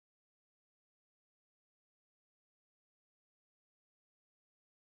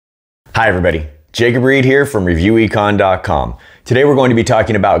Hi everybody, Jacob Reed here from ReviewEcon.com. Today we're going to be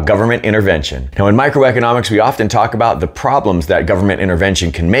talking about government intervention. Now in microeconomics, we often talk about the problems that government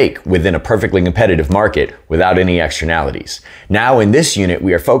intervention can make within a perfectly competitive market without any externalities. Now in this unit,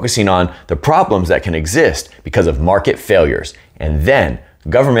 we are focusing on the problems that can exist because of market failures, and then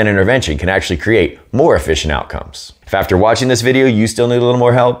government intervention can actually create more efficient outcomes. If after watching this video you still need a little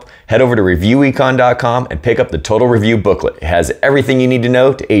more help, head over to ReviewEcon.com and pick up the Total Review booklet. It has everything you need to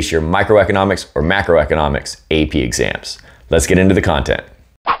know to ace your microeconomics or macroeconomics AP exams. Let's get into the content.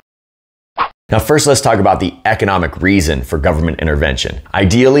 Now first, let's talk about the economic reason for government intervention.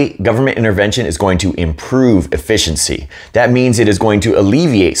 Ideally, government intervention is going to improve efficiency. That means it is going to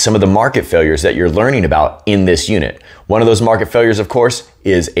alleviate some of the market failures that you're learning about in this unit. One of those market failures, of course,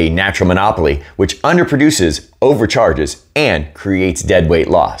 is a natural monopoly, which underproduces, overcharges, and creates deadweight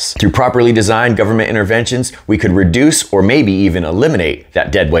loss. Through properly designed government interventions, we could reduce or maybe even eliminate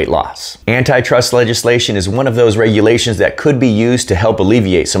that deadweight loss. Antitrust legislation is one of those regulations that could be used to help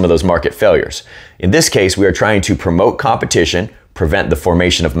alleviate some of those market failures. In this case, we are trying to promote competition, prevent the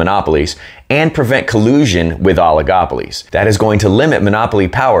formation of monopolies, and prevent collusion with oligopolies. That is going to limit monopoly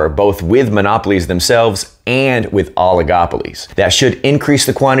power both with monopolies themselves and with oligopolies. That should increase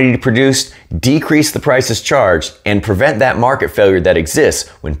the quantity produced, decrease the prices charged, and prevent that market failure that exists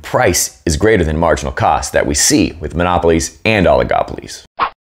when price is greater than marginal cost that we see with monopolies and oligopolies.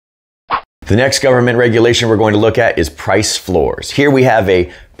 The next government regulation we're going to look at is price floors. Here we have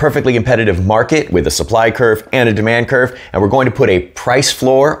a perfectly competitive market with a supply curve and a demand curve, and we're going to put a price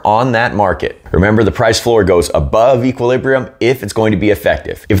floor on that market. Remember, the price floor goes above equilibrium if it's going to be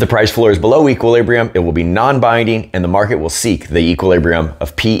effective. If the price floor is below equilibrium, it will be non-binding and the market will seek the equilibrium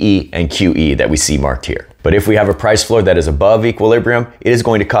of PE and QE that we see marked here. But if we have a price floor that is above equilibrium, it is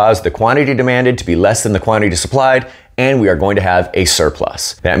going to cause the quantity demanded to be less than the quantity supplied, and we are going to have a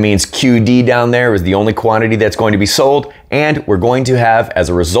surplus. That means QD down there is the only quantity that's going to be sold, and we're going to have, as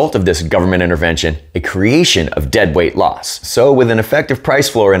a result of this government intervention, a creation of deadweight loss. So with an effective price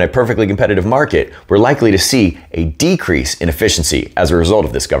floor in a perfectly competitive market, we're likely to see a decrease in efficiency as a result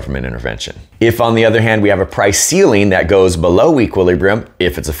of this government intervention. If, on the other hand, we have a price ceiling that goes below equilibrium,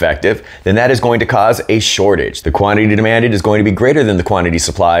 if it's effective, then that is going to cause a shortage. The quantity demanded is going to be greater than the quantity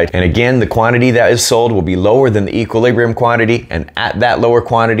supplied, and again, the quantity that is sold will be lower than the equilibrium quantity, and at that lower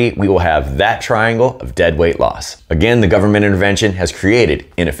quantity, we will have that triangle of deadweight loss. Again, the government intervention has created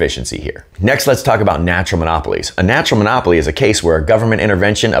inefficiency here. Next, let's talk about natural monopolies. A natural monopoly is a case where a government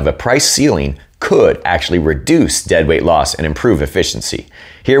intervention of a price ceiling could actually reduce deadweight loss and improve efficiency.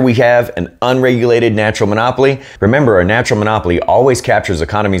 Here we have an unregulated natural monopoly. Remember, a natural monopoly always captures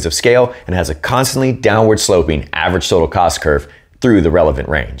economies of scale and has a constantly downward sloping average total cost curve through the relevant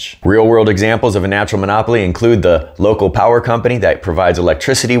range. Real-world examples of a natural monopoly include the local power company that provides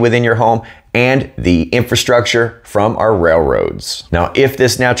electricity within your home and the infrastructure from our railroads. Now, if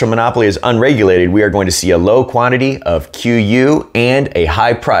this natural monopoly is unregulated, we are going to see a low quantity of QU and a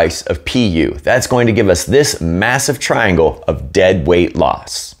high price of PU. That's going to give us this massive triangle of deadweight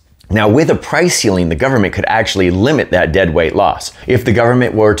loss. Now, with a price ceiling, the government could actually limit that deadweight loss. If the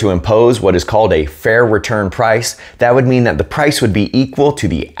government were to impose what is called a fair return price, that would mean that the price would be equal to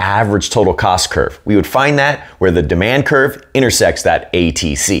the average total cost curve. We would find that where the demand curve intersects that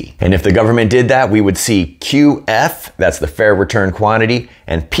ATC. And if the government did that, we would see QF, that's the fair return quantity,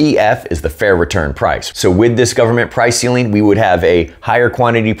 and PF is the fair return price. So with this government price ceiling, we would have a higher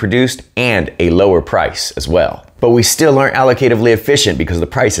quantity produced and a lower price as well. But we still aren't allocatively efficient because the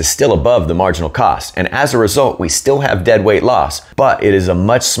price is still above the marginal cost. And as a result, we still have deadweight loss, but it is a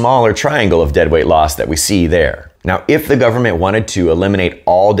much smaller triangle of deadweight loss that we see there. Now, if the government wanted to eliminate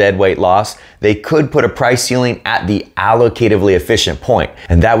all deadweight loss, they could put a price ceiling at the allocatively efficient point,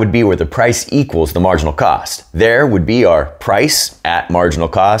 and that would be where the price equals the marginal cost. There would be our price at marginal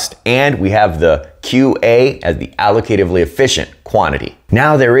cost, and we have the QA as the allocatively efficient quantity.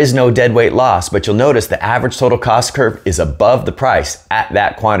 Now there is no deadweight loss, but you'll notice the average total cost curve is above the price at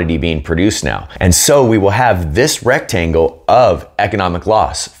that quantity being produced now. And so we will have this rectangle of economic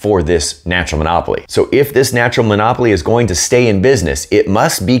loss for this natural monopoly. So if this natural monopoly is going to stay in business, it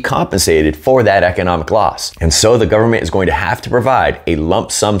must be compensated for that economic loss. And so the government is going to have to provide a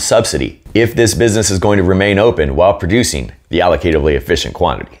lump sum subsidy if this business is going to remain open while producing the allocatively efficient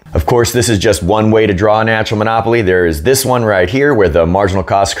quantity. Of course, this is just one way to draw a natural monopoly. There is this one right here where the marginal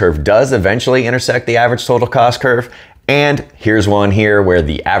cost curve does eventually intersect the average total cost curve, And here's one here where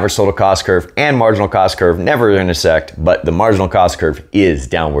the average total cost curve and marginal cost curve never intersect, but the marginal cost curve is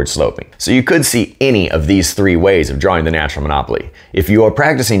downward sloping. So you could see any of these three ways of drawing the natural monopoly. If you are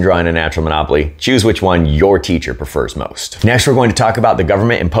practicing drawing a natural monopoly, choose which one your teacher prefers most. Next, we're going to talk about the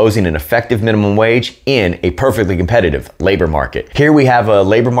government imposing an effective minimum wage in a perfectly competitive labor market. Here we have a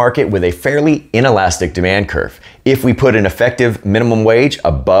labor market with a fairly inelastic demand curve. If we put an effective minimum wage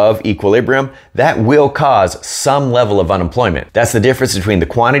above equilibrium, that will cause some level of unemployment. That's the difference between the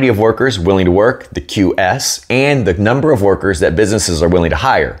quantity of workers willing to work, the QS, and the number of workers that businesses are willing to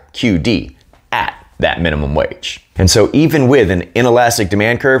hire, QD, at that minimum wage. And so even with an inelastic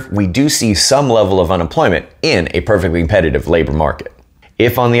demand curve, we do see some level of unemployment in a perfectly competitive labor market.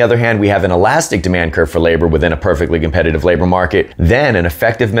 If, on the other hand, we have an elastic demand curve for labor within a perfectly competitive labor market, then an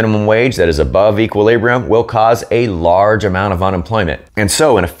effective minimum wage that is above equilibrium will cause a large amount of unemployment. And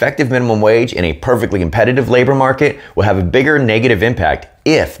so an effective minimum wage in a perfectly competitive labor market will have a bigger negative impact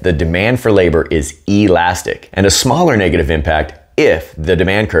if the demand for labor is elastic, and a smaller negative impact if the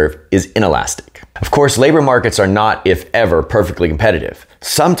demand curve is inelastic. Of course, labor markets are not, if ever, perfectly competitive.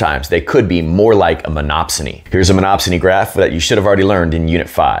 Sometimes they could be more like a monopsony. Here's a monopsony graph that you should have already learned in Unit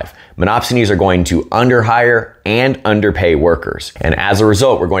 5. Monopsonies are going to underhire and underpay workers. And as a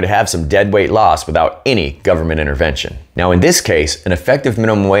result, we're going to have some deadweight loss without any government intervention. Now, in this case, an effective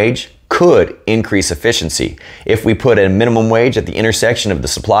minimum wage could increase efficiency. If we put a minimum wage at the intersection of the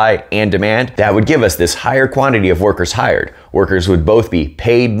supply and demand, that would give us this higher quantity of workers hired. Workers would both be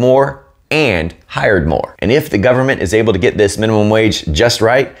paid more and hired more. And if the government is able to get this minimum wage just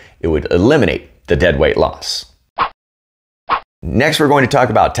right, it would eliminate the deadweight loss. Next, we're going to talk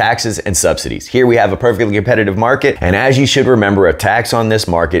about taxes and subsidies. Here we have a perfectly competitive market, and as you should remember, a tax on this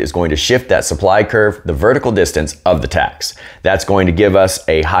market is going to shift that supply curve, the vertical distance of the tax. That's going to give us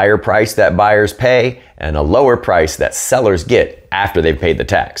a higher price that buyers pay and a lower price that sellers get after they've paid the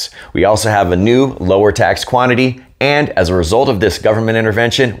tax. We also have a new lower tax quantity, and as a result of this government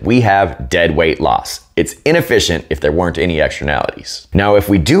intervention, we have deadweight loss. It's inefficient if there weren't any externalities. Now, if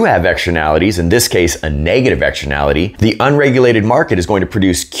we do have externalities, in this case, a negative externality, the unregulated market is going to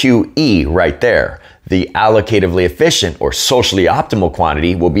produce QE right there. The allocatively efficient or socially optimal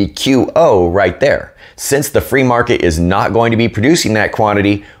quantity will be QO right there. Since the free market is not going to be producing that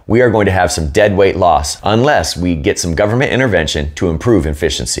quantity, we are going to have some deadweight loss unless we get some government intervention to improve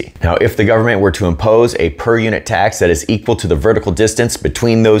efficiency. Now, if the government were to impose a per unit tax that is equal to the vertical distance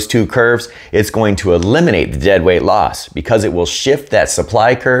between those two curves, it's going to eliminate the deadweight loss because it will shift that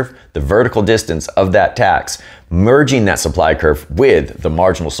supply curve, the vertical distance of that tax, merging that supply curve with the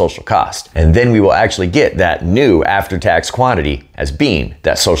marginal social cost. And then we will actually get that new after-tax quantity as being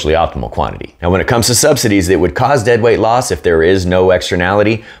that socially optimal quantity. Now, when it comes to subsidies, it would cause deadweight loss if there is no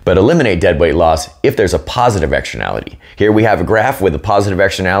externality, but eliminate deadweight loss if there's a positive externality. Here we have a graph with a positive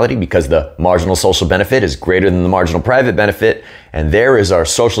externality because the marginal social benefit is greater than the marginal private benefit, and there is our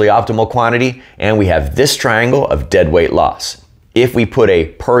socially optimal quantity, and we have this triangle of deadweight loss. If we put a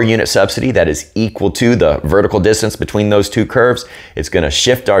per unit subsidy that is equal to the vertical distance between those two curves, it's going to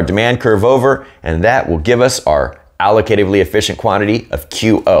shift our demand curve over, and that will give us our allocatively efficient quantity of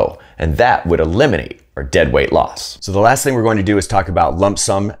QO, and that would eliminate our deadweight loss. So the last thing we're going to do is talk about lump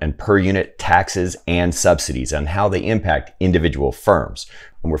sum and per unit taxes and subsidies and how they impact individual firms.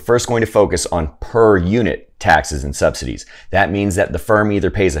 And we're first going to focus on per unit taxes and subsidies. That means that the firm either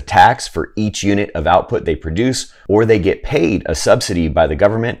pays a tax for each unit of output they produce, or they get paid a subsidy by the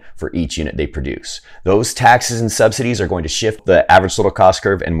government for each unit they produce. Those taxes and subsidies are going to shift the average total cost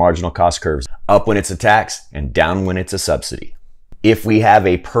curve and marginal cost curves up when it's a tax and down when it's a subsidy. If we have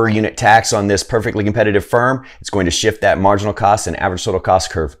a per unit tax on this perfectly competitive firm, it's going to shift that marginal cost and average total cost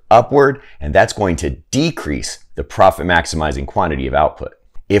curve upward, and that's going to decrease the profit maximizing quantity of output.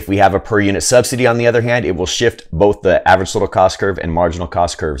 If we have a per unit subsidy, on the other hand, it will shift both the average total cost curve and marginal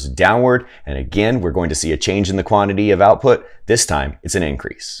cost curves downward. And again, we're going to see a change in the quantity of output. This time, it's an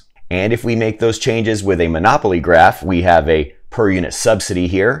increase. And if we make those changes with a monopoly graph, we have a per unit subsidy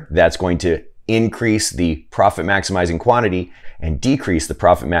here. That's going to increase the profit maximizing quantity and decrease the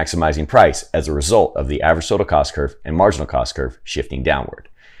profit maximizing price as a result of the average total cost curve and marginal cost curve shifting downward.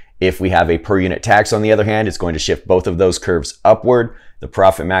 If we have a per unit tax, on the other hand, it's going to shift both of those curves upward. The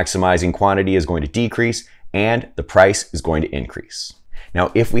profit maximizing quantity is going to decrease and the price is going to increase.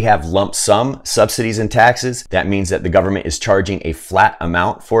 Now, if we have lump sum subsidies and taxes, that means that the government is charging a flat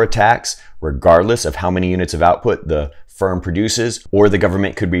amount for a tax, regardless of how many units of output the firm produces, or the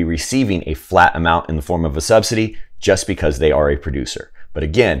government could be receiving a flat amount in the form of a subsidy just because they are a producer. But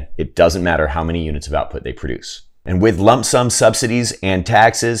again, it doesn't matter how many units of output they produce. And with lump sum subsidies and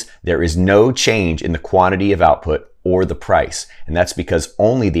taxes, there is no change in the quantity of output or the price. And that's because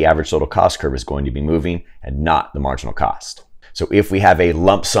only the average total cost curve is going to be moving and not the marginal cost. So if we have a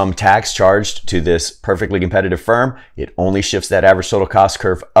lump sum tax charged to this perfectly competitive firm, it only shifts that average total cost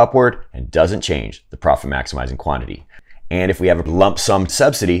curve upward and doesn't change the profit maximizing quantity. And if we have a lump sum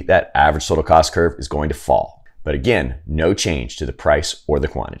subsidy, that average total cost curve is going to fall. But again, no change to the price or the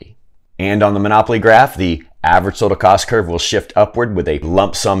quantity. And on the monopoly graph, the average total cost curve will shift upward with a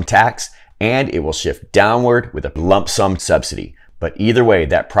lump sum tax, and it will shift downward with a lump sum subsidy. But either way,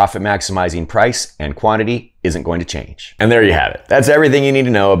 that profit maximizing price and quantity isn't going to change. And there you have it. That's everything you need to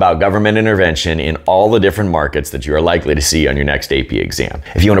know about government intervention in all the different markets that you are likely to see on your next AP exam.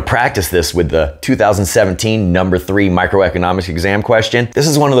 If you want to practice this with the 2017 number 3 microeconomics exam question, this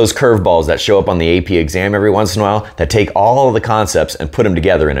is one of those curveballs that show up on the AP exam every once in a while that take all of the concepts and put them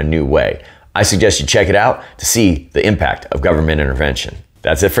together in a new way. I suggest you check it out to see the impact of government intervention.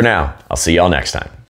 That's it for now. I'll see y'all next time.